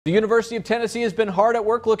The University of Tennessee has been hard at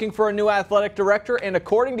work looking for a new athletic director, and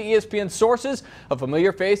according to ESPN sources, a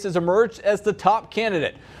familiar face has emerged as the top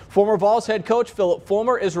candidate. Former Vols head coach Phillip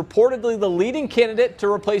Fulmer is reportedly the leading candidate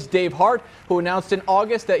to replace Dave Hart, who announced in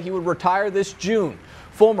August that he would retire this June.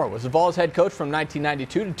 Fulmer was the Vols head coach from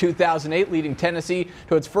 1992 to 2008, leading Tennessee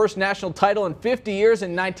to its first national title in 50 years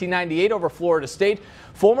in 1998 over Florida State.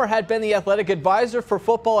 Fulmer had been the athletic advisor for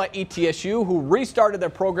football at ETSU, who restarted their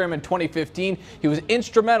program in 2015. He was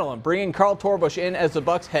instrumental in bringing Carl Torbush in as the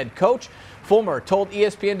Bucs head coach. Fulmer told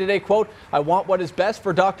ESPN today, quote, "I want what is best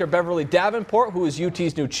for Dr. Beverly Davenport, who is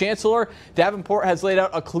UT's new chancellor. Davenport has laid out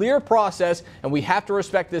a clear process, and we have to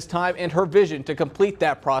respect this time and her vision to complete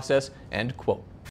that process," end quote.